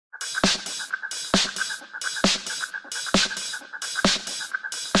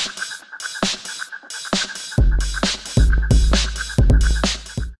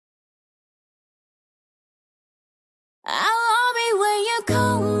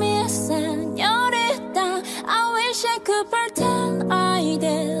to pretend I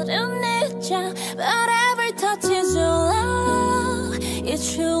didn't need ya, but every touch is your love.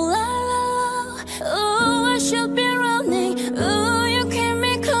 It's true love. Ooh, I should be running. Ooh, you keep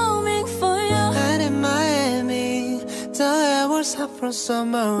me coming for you. And in Miami, the air was hot from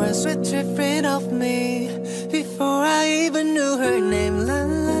summer and sweat dripping off me before I even knew her name. La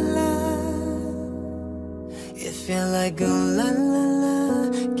la la, it felt like a la la la,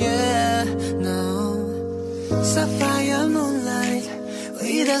 yeah, no. Sapphire moonlight,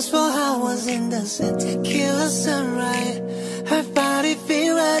 we danced for hours in the sun, tequila sunrise. Her body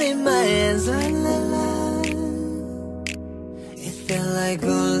feel right in my hands, la la la. It felt like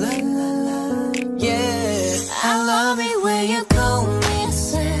a la la la, yeah. I love it when you call me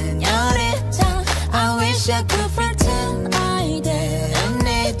señorita. I wish I could pretend I didn't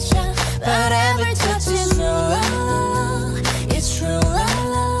need ya, but every touch is your love. It's true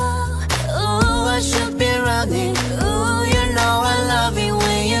love. Ooh, I should be running. Ooh, you know I love it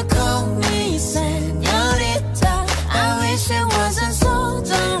when you call me señorita. I wish it wasn't so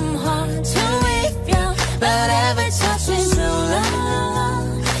damn hard to leave you, but every touch is true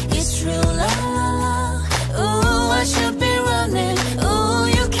love. It's true love. Ooh, I should be running. Ooh,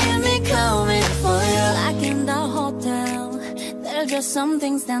 you keep me coming for you. Like in the hotel, there's just some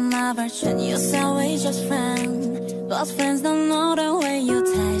things that never change. You say we just friends, but friends don't know the way you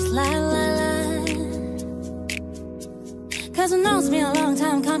taste. La la la. Cause I know it's been a long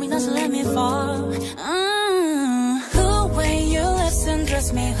time coming, doesn't let me fall. The way you listen,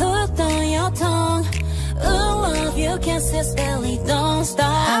 trust me, hooked on your tongue. Ooh, love you, kisses, belly, don't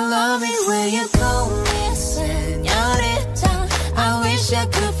stop. I love it when you call me señorita. I wish I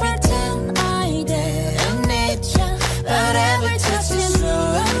could pretend I didn't need ya, but every touch is true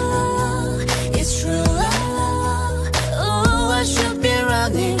love. It's true love. Ooh, I should be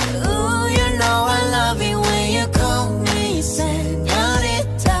running. Ooh, you know I love it when you call me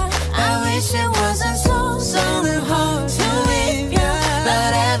señorita. I wish it wasn't so damn hard to leave ya,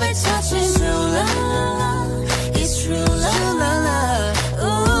 but every touch is true love. It's true love.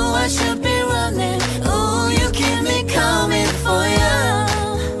 Ooh, I should be running. Ooh, you keep me coming for ya.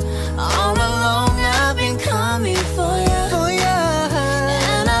 All along I've been coming for ya,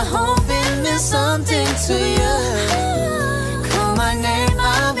 and I hope it means something to you. Call my name,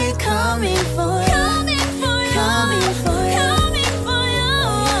 I'll be coming for ya. Coming for ya.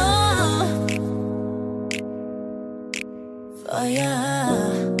 For ya.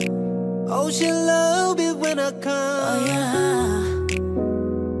 Oh, she love it when I come. Oh yeah.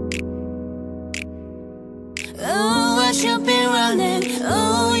 Ooh, I should be running.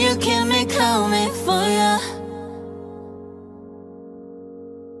 Ooh, you keep me coming for ya.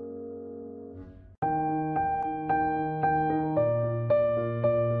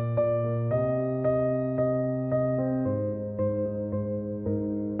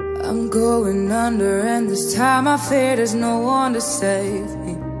 I'm going under, and this time I fear there's no one to save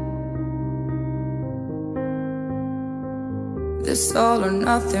me. This all or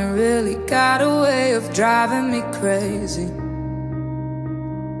nothing really got a way of driving me crazy.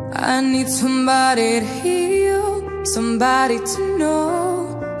 I need somebody to heal, somebody to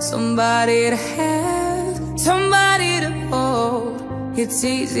know, somebody to have, somebody to hold. It's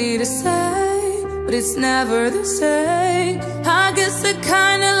easy to say, but it's never the same. I guess I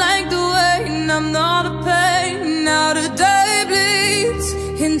kinda like the way I'm not a pain. Now the day bleeds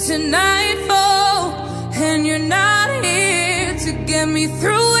into nightfall, and you're not here to get me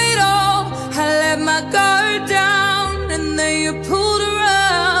through it all. I let my guard down, and then you pulled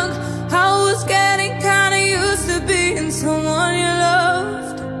around. I was getting kinda used to being someone you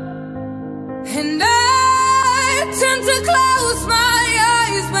loved, and I tend to close my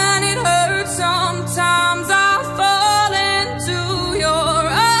eyes when it hurts. Sometimes I fall into your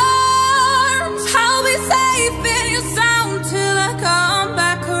arms. I'll be safe in your sound till I come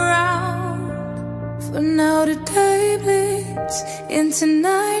back around. For now the day bleeds into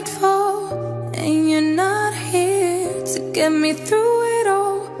nightfall, and you're not here to get me through it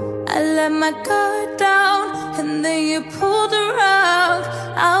all. I let my guard down, and then you pulled around.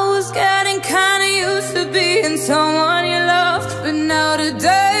 I was getting kinda used to being someone you loved, but now the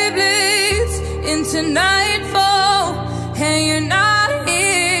day bleeds into nightfall, and you're not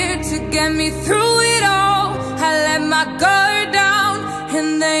here to get me through it all. I let my guard down, and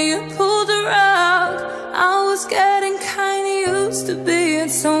then you pulled around. I was getting kinda used to being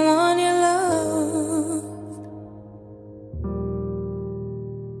someone you loved.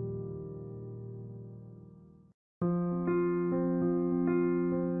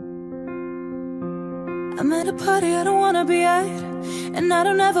 I'm at a party I don't wanna be at, and I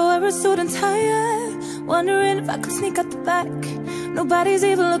don't ever wear a suit and tie yet. wondering if I could sneak out the back. Nobody's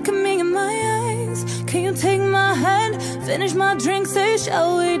even looking me in my eyes. Can you take my hand, finish my drink, say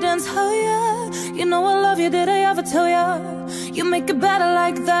shall we dance, oh yeah. You know I love you, did I ever tell ya? You make it better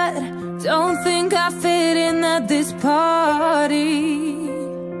like that. Don't think I fit in at this party.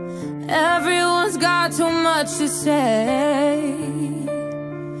 Everyone's got too much to say.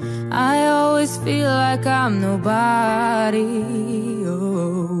 I always feel like I'm nobody.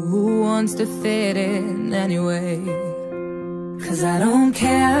 Oh, who wants to fit in anyway? 'Cause I don't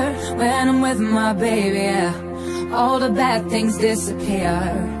care when I'm with my baby, yeah. All the bad things disappear.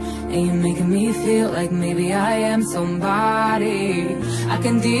 And you're making me feel like maybe I am somebody. I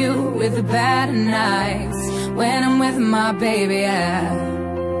can deal with the bad nights when I'm with my baby, yeah.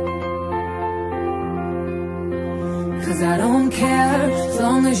 'Cause I don't care, as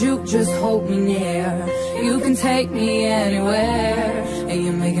long as you just hold me near. You can take me anywhere. And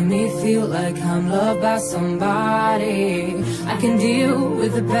you're making me feel like I'm loved by somebody. I can deal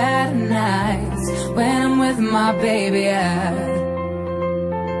with the bad nights when I'm with my baby, yeah.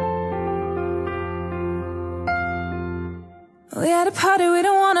 We at a party we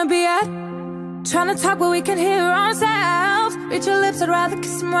don't wanna be at, trying to talk but we can hear ourselves. Reach your lips, I'd rather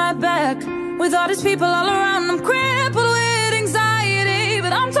kiss them right back. With all these people all around, I'm crippled with anxiety.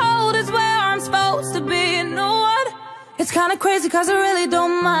 But I'm told it's where I'm supposed to be. You know what? It's kinda crazy 'cause I really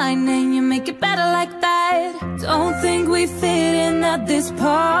don't mind. And you make it better like that. Don't think we fit in at this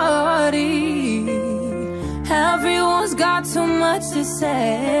party. Everyone's got so much to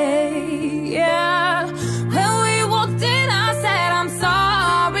say, yeah. When we walked in I said I'm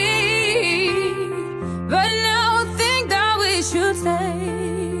sorry, but now I think that we should stay.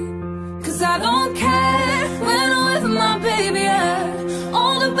 'Cause I don't care when I'm with my baby, yeah.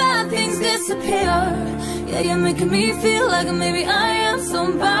 All the bad things disappear. Yeah, you're making me feel like maybe I am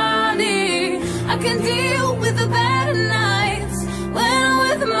somebody. I can deal with the bad nights when I'm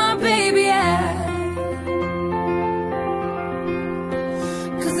with my baby, yeah.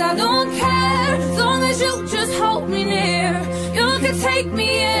 'Cause I don't care, as long as you just hold me near. You can take me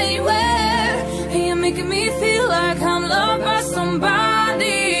anywhere. And you're making me feel like I'm loved by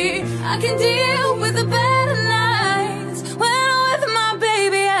somebody. I can deal with the better nights when I'm with my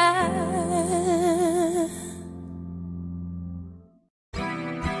baby, yeah.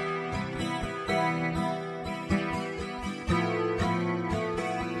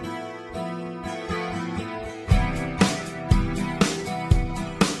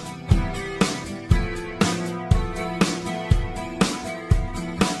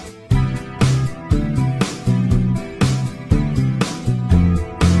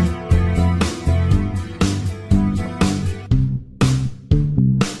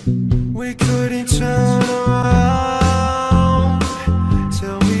 We couldn't turn around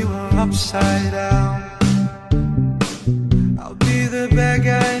till we were upside down.